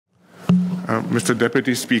Mr.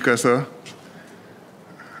 Deputy Speaker, sir,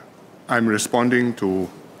 I'm responding to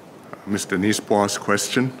Mr. Nispo's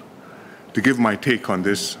question to give my take on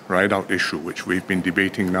this Ridout issue, which we've been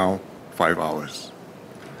debating now 5 hours.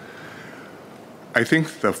 I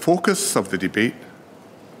think the focus of the debate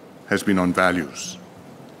has been on values: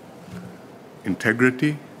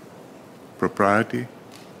 integrity, propriety,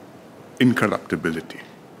 incorruptibility.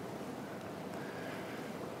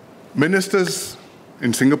 Ministers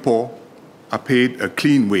in Singapore are paid a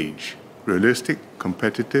clean wage, realistic,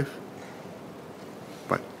 competitive,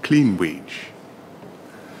 but clean wage.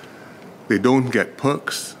 They don't get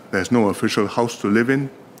perks. There's no official house to live in.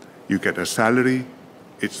 You get a salary.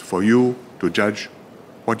 It's for you to judge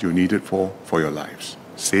what you need it for your lives.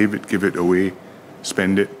 Save it, give it away,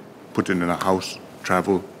 spend it, put it in a house,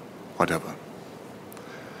 travel, whatever.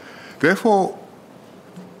 Therefore,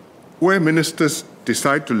 where ministers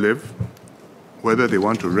decide to live, whether they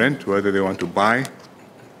want to rent, whether they want to buy,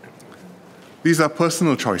 these are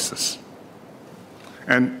personal choices.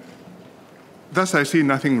 And thus I see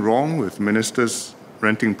nothing wrong with ministers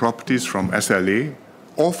renting properties from SLA,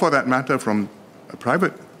 or for that matter from a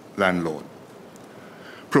private landlord,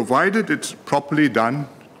 provided it's properly done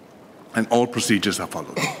and all procedures are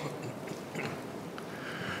followed.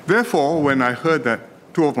 Therefore, when I heard that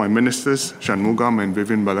two of my ministers, Shanmugam and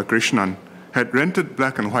Vivian Balakrishnan, had rented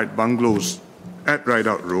black and white bungalows at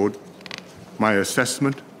Ridout Road, my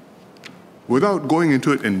assessment, without going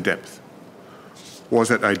into it in depth, was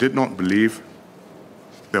that I did not believe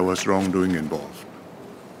there was wrongdoing involved.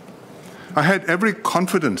 I had every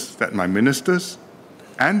confidence that my ministers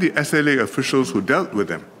and the SLA officials who dealt with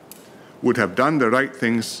them would have done the right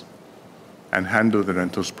things and handled the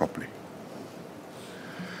rentals properly.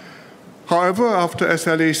 However, after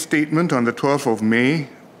SLA's statement on the 12th of May,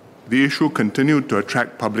 the issue continued to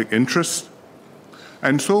attract public interest.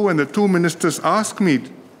 And so when the two ministers asked me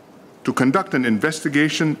to conduct an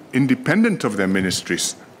investigation independent of their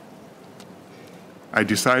ministries, I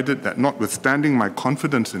decided that notwithstanding my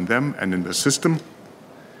confidence in them and in the system,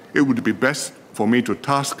 it would be best for me to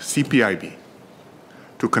task CPIB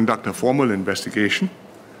to conduct a formal investigation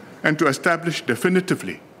and to establish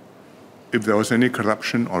definitively if there was any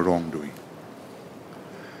corruption or wrongdoing.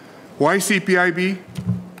 Why CPIB?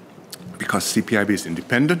 Because CPIB is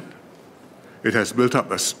independent. It has built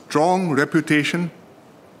up a strong reputation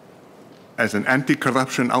as an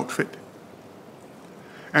anti-corruption outfit.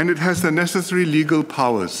 And it has the necessary legal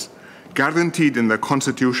powers guaranteed in the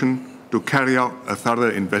Constitution to carry out a thorough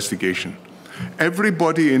investigation.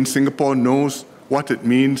 Everybody in Singapore knows what it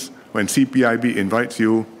means when CPIB invites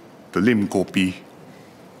you to lim kopi.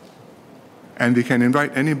 And they can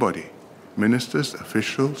invite anybody, ministers,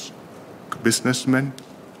 officials, businessmen,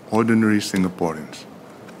 ordinary Singaporeans,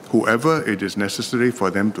 whoever it is necessary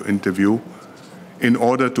for them to interview in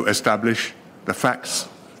order to establish the facts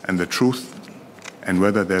and the truth and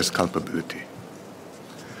whether there's culpability.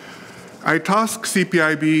 I tasked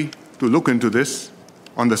CPIB to look into this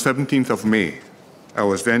on the 17th of May. I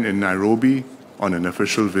was then in Nairobi on an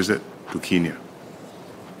official visit to Kenya.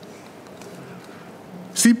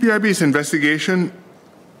 CPIB's investigation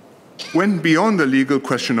went beyond the legal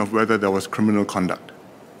question of whether there was criminal conduct.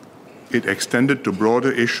 It extended to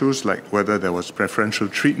broader issues like whether there was preferential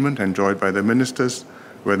treatment enjoyed by the ministers,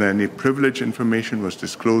 whether any privileged information was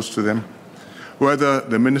disclosed to them, whether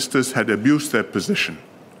the ministers had abused their position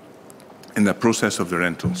in the process of the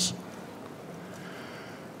rentals.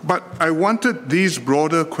 But I wanted these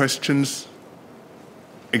broader questions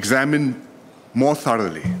examined more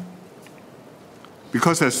thoroughly,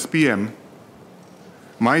 because as PM,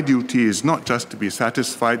 my duty is not just to be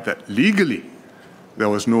satisfied that legally there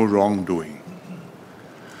was no wrongdoing,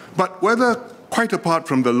 but whether, quite apart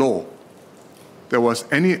from the law, there was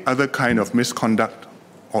any other kind of misconduct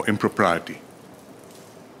or impropriety.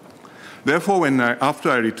 Therefore, after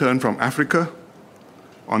I returned from Africa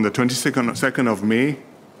on the 22nd of May,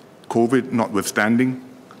 COVID notwithstanding,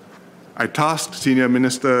 I tasked Senior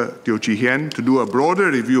Minister Teo Chee Hean to do a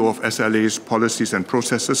broader review of SLA's policies and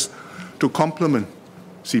processes to complement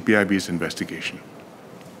CPIB's investigation.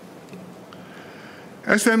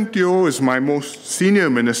 SM Teo is my most senior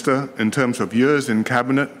minister in terms of years in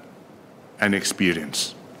cabinet and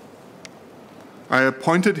experience. I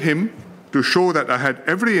appointed him to show that I had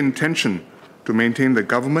every intention to maintain the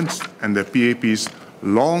government's and the PAP's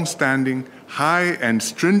long-standing, high and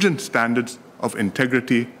stringent standards of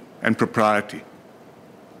integrity and propriety.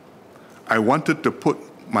 I wanted to put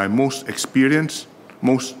my most experienced,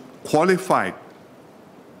 most qualified,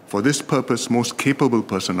 for this purpose, most capable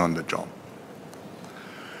person on the job.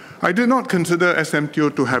 I did not consider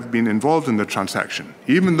SMTO to have been involved in the transaction,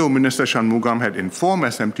 even though Minister Shanmugam had informed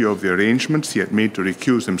SMTO of the arrangements he had made to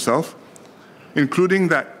recuse himself, including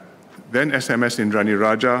that then SMS Indrani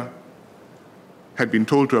Raja had been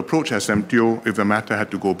told to approach SMTO if the matter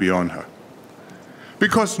had to go beyond her.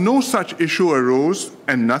 Because no such issue arose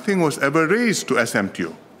and nothing was ever raised to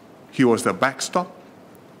SMTO. He was the backstop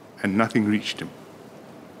and nothing reached him.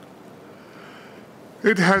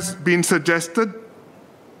 It has been suggested,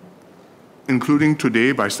 including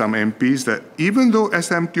today by some MPs, that even though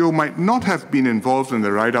SMTO might not have been involved in the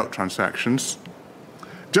Ridout transactions,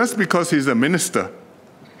 just because he's a minister,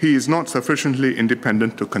 he is not sufficiently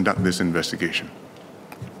independent to conduct this investigation.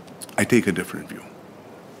 I take a different view.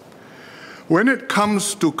 When it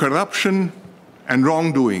comes to corruption and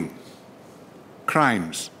wrongdoing,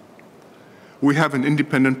 crimes, we have an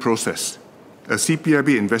independent process, a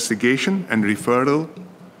CPIB investigation and referral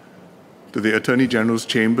to the Attorney General's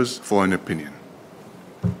chambers for an opinion.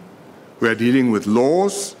 We are dealing with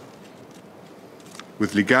laws,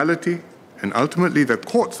 with legality, and ultimately the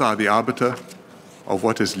courts are the arbiter of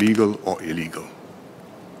what is legal or illegal.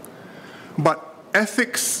 But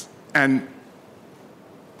ethics and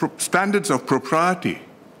standards of propriety,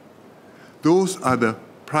 those are the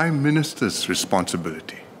Prime Minister's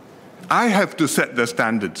responsibility. I have to set the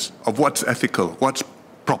standards of what's ethical, what's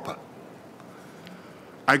proper.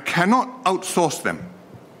 I cannot outsource them.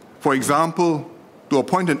 For example, to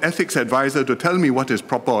appoint an ethics advisor to tell me what is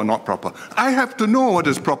proper or not proper. I have to know what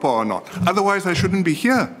is proper or not. Otherwise, I shouldn't be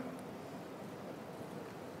here.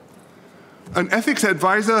 An ethics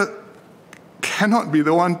advisor cannot be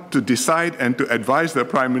the one to decide and to advise the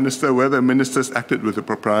Prime Minister whether ministers acted with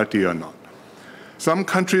propriety or not. Some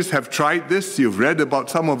countries have tried this. You've read about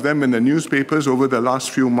some of them in the newspapers over the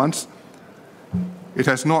last few months. It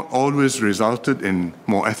has not always resulted in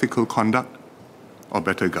more ethical conduct or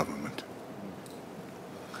better government.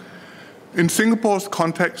 In Singapore's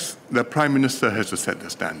context, the Prime Minister has to set the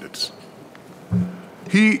standards.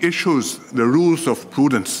 He issues the rules of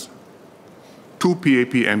prudence to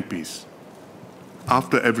PAP MPs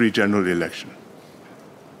after every general election.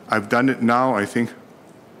 I've done it now, I think,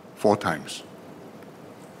 4 times.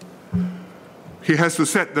 He has to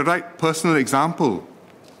set the right personal example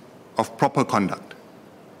of proper conduct.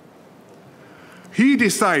 He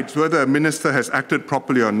decides whether a minister has acted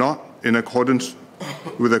properly or not in accordance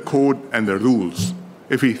with the code and the rules.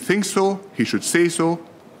 If he thinks so, he should say so.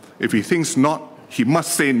 If he thinks not, he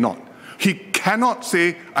must say not. He cannot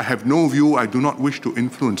say, I have no view, I do not wish to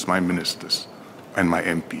influence my ministers and my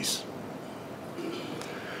MPs.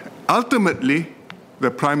 Ultimately,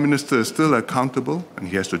 the Prime Minister is still accountable and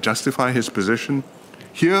he has to justify his position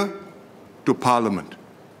here to Parliament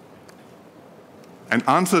and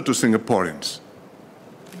answer to Singaporeans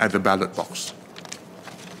at the ballot box.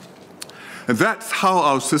 And that's how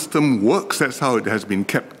our system works. That's how it has been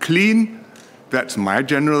kept clean. That's my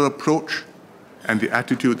general approach and the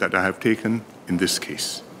attitude that I have taken in this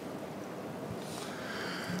case.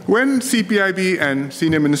 When CPIB and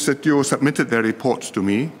Senior Minister Teo submitted their reports to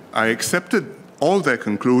me, I accepted all their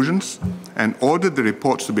conclusions and ordered the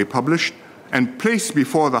reports to be published and placed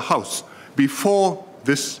before the House before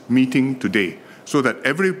this meeting today, so that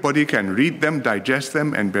everybody can read them, digest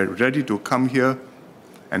them, and be ready to come here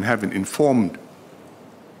and have an informed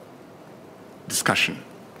discussion.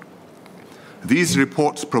 These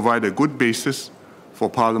reports provide a good basis for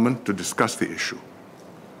Parliament to discuss the issue.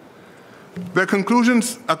 Their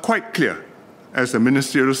conclusions are quite clear, as the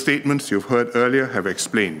ministerial statements you've heard earlier have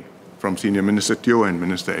explained from Senior Minister Teo and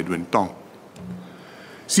Minister Edwin Tong.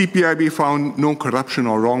 CPIB found no corruption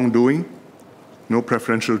or wrongdoing, no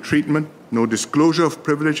preferential treatment, no disclosure of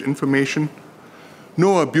privileged information,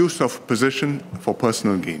 no abuse of position for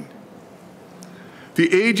personal gain. The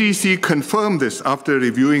AGC confirmed this after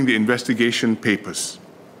reviewing the investigation papers.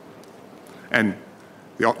 And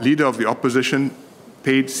the leader of the opposition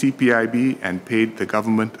paid CPIB and paid the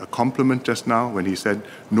government a compliment just now when he said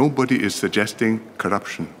nobody is suggesting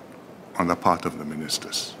corruption on the part of the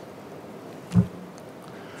ministers.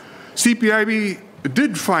 CPIB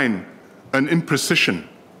did find an imprecision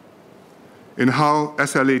in how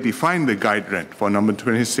SLA defined the guide rent for number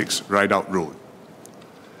 26 Ridout Road.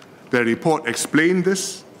 Their report explained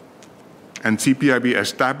this, and CPIB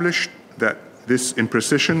established that this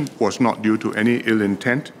imprecision was not due to any ill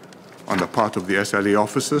intent on the part of the SLA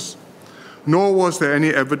officers, nor was there any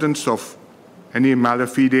evidence of any mala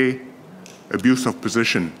fide abuse of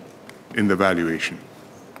position in the valuation.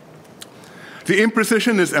 The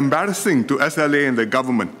imprecision is embarrassing to SLA and the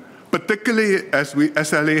government, particularly as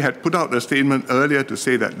SLA had put out a statement earlier to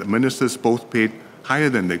say that the ministers both paid higher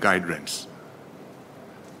than the guide rents.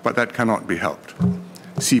 but that cannot be helped.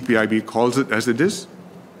 CPIB calls it as it is,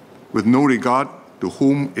 with no regard to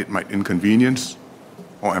whom it might inconvenience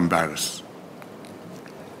or embarrass.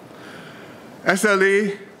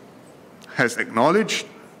 SLA has acknowledged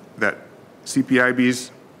that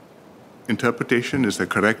CPIB's interpretation is the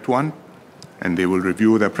correct one, and they will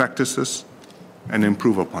review their practices and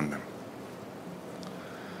improve upon them.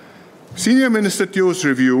 Senior Minister Teo's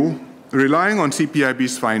review, relying on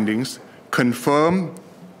CPIB's findings, confirmed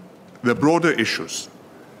the broader issues,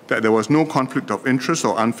 that there was no conflict of interest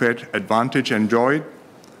or unfair advantage enjoyed,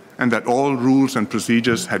 and that all rules and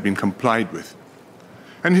procedures had been complied with.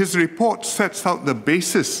 And his report sets out the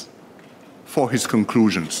basis for his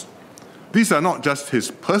conclusions. These are not just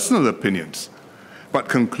his personal opinions, but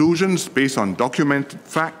conclusions based on documented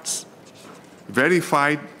facts,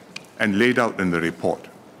 verified and laid out in the report.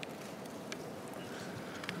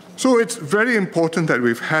 So it's very important that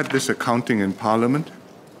we've had this accounting in Parliament.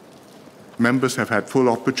 Members have had full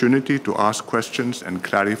opportunity to ask questions and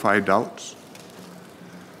clarify doubts.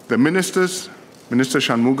 The ministers, Minister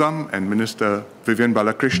Shanmugam and Minister Vivian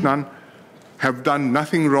Balakrishnan, have done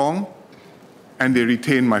nothing wrong, and they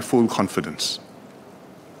retain my full confidence.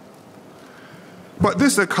 But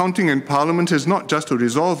this accounting in Parliament is not just to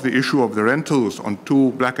resolve the issue of the rentals on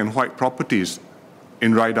 2 black and white properties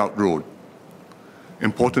in Ridout Road,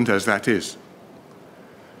 important as that is.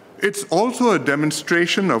 It's also a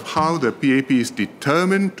demonstration of how the PAP is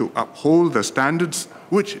determined to uphold the standards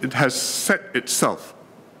which it has set itself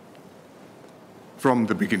from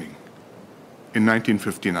the beginning in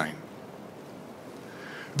 1959.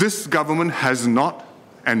 This government has not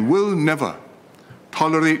and will never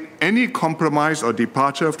tolerate any compromise or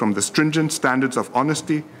departure from the stringent standards of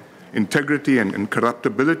honesty, integrity, and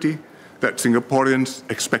incorruptibility that Singaporeans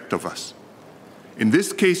expect of us. In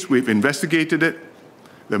this case, we've investigated it.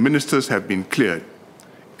 The ministers have been cleared.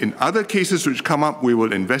 In other cases which come up, we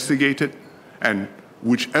will investigate it, and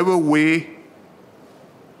whichever way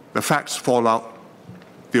the facts fall out,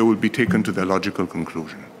 they will be taken to their logical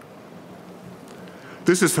conclusion.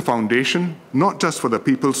 This is the foundation, not just for the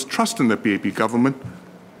people's trust in the PAP government,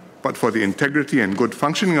 but for the integrity and good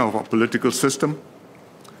functioning of our political system.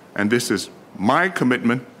 And this is my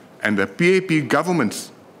commitment and the PAP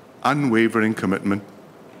government's unwavering commitment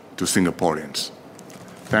to Singaporeans.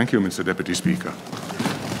 Thank you, Mr. Deputy Speaker.